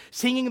throne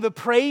singing the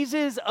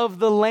praises of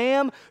the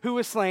Lamb who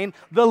was slain,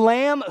 the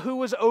Lamb who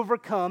was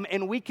overcome,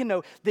 and we can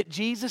know that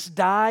Jesus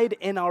died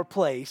in our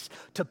place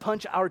to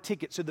punch our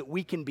ticket so that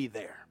we can be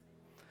there,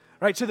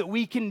 right? So that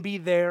we can be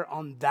there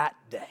on that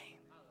day.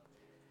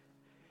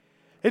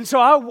 And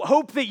so I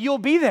hope that you'll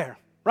be there.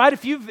 Right?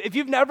 If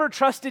you've never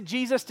trusted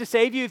Jesus to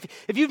save you,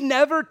 if you've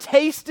never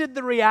tasted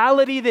the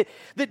reality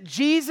that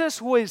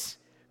Jesus was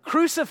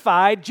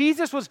crucified,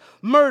 Jesus was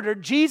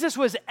murdered, Jesus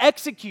was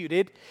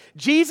executed,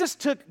 Jesus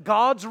took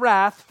God's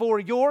wrath for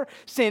your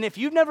sin. If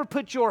you've never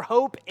put your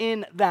hope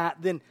in that,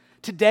 then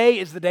today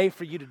is the day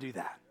for you to do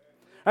that.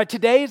 Right,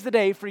 today is the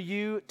day for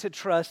you to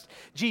trust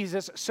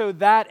Jesus so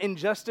that in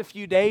just a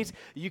few days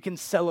you can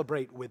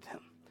celebrate with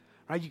him.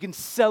 Right? You can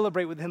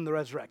celebrate with him the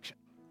resurrection.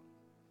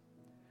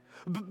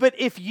 But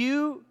if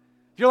you're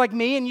like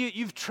me and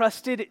you've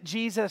trusted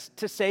Jesus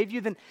to save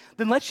you, then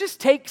let's just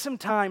take some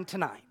time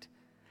tonight.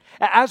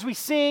 As we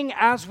sing,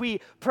 as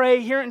we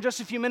pray here in just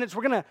a few minutes,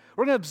 we're gonna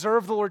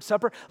observe the Lord's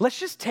Supper. Let's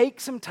just take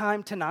some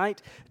time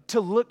tonight to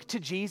look to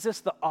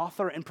Jesus, the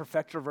author and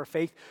perfecter of our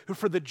faith, who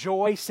for the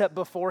joy set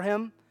before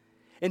him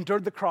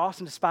endured the cross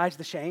and despised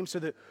the shame so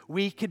that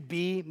we could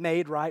be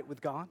made right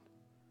with God.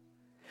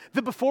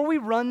 That before we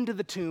run to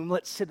the tomb,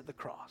 let's sit at the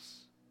cross.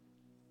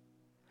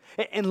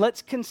 And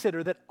let's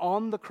consider that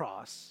on the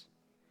cross,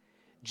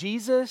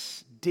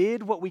 Jesus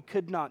did what we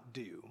could not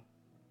do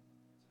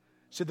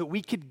so that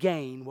we could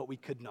gain what we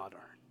could not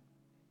earn.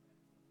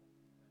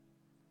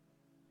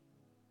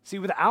 See,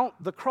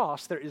 without the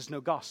cross, there is no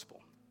gospel.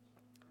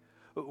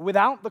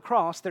 Without the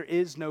cross, there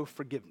is no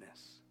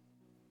forgiveness.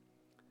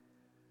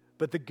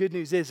 But the good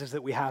news is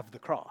that we have the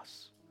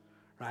cross,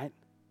 right?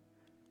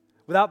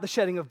 Without the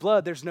shedding of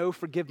blood, there's no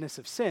forgiveness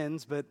of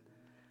sins, but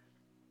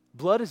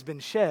blood has been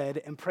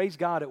shed, and praise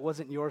God, it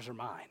wasn't yours or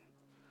mine,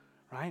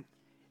 right?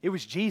 It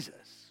was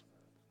Jesus.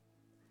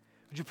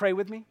 Would you pray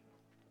with me?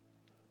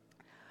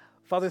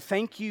 Father,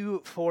 thank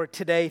you for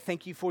today.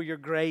 Thank you for your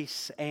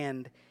grace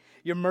and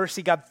your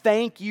mercy. God,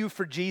 thank you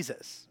for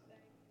Jesus.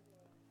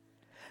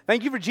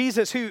 Thank you for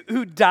Jesus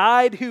who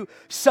died, who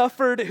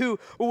suffered, who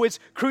was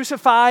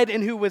crucified,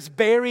 and who was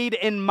buried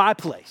in my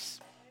place.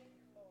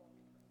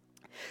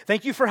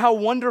 Thank you for how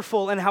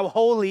wonderful and how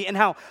holy and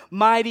how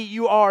mighty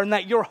you are, and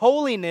that your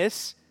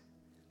holiness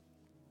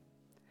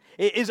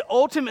is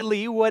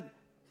ultimately what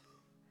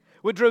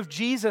drove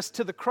Jesus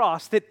to the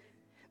cross, that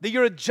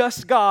you're a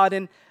just God,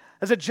 and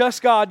as a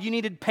just God, you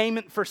needed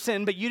payment for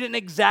sin, but you didn't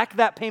exact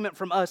that payment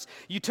from us.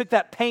 You took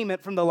that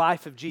payment from the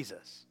life of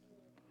Jesus.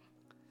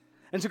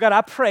 And so, God,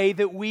 I pray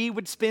that we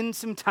would spend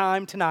some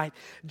time tonight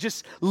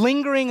just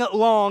lingering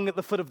along at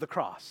the foot of the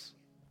cross.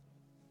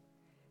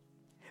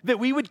 That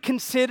we would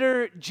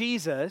consider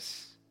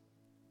Jesus,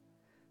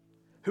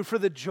 who for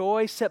the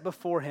joy set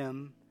before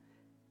him,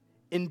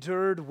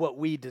 endured what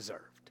we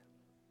deserved.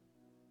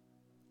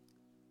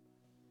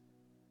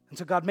 And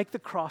so, God, make the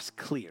cross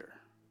clear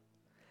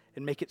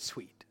and make it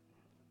sweet.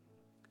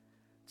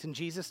 It's in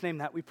Jesus' name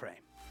that we pray.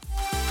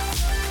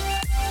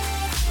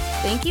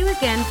 Thank you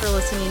again for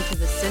listening to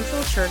the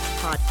Central Church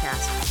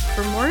Podcast.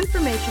 For more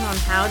information on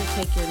how to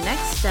take your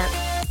next step,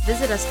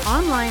 visit us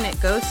online at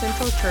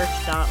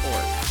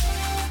gocentralchurch.org.